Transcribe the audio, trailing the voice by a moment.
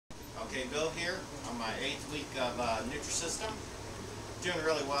Okay, Bill here on my 8th week of Nutrisystem. Doing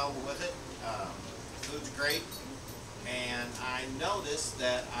really well with it. Food's great. And I noticed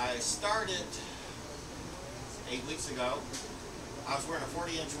that I started 8 weeks ago. I was wearing a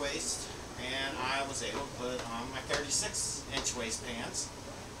 40-inch waist and I was able to put on my 36-inch waist pants.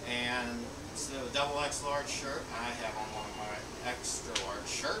 And instead of a double X large shirt, I have on one of my extra large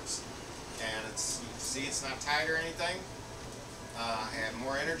shirts. And it's, you can see it's not tight or anything. I have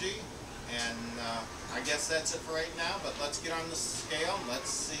more energy, and I guess that's it for right now, but let's get on the scale and let's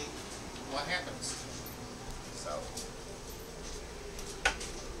see what happens. So,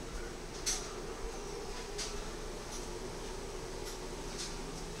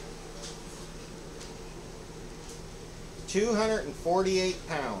 £248.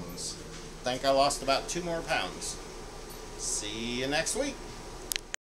 I think I lost about 2 more pounds. See you next week.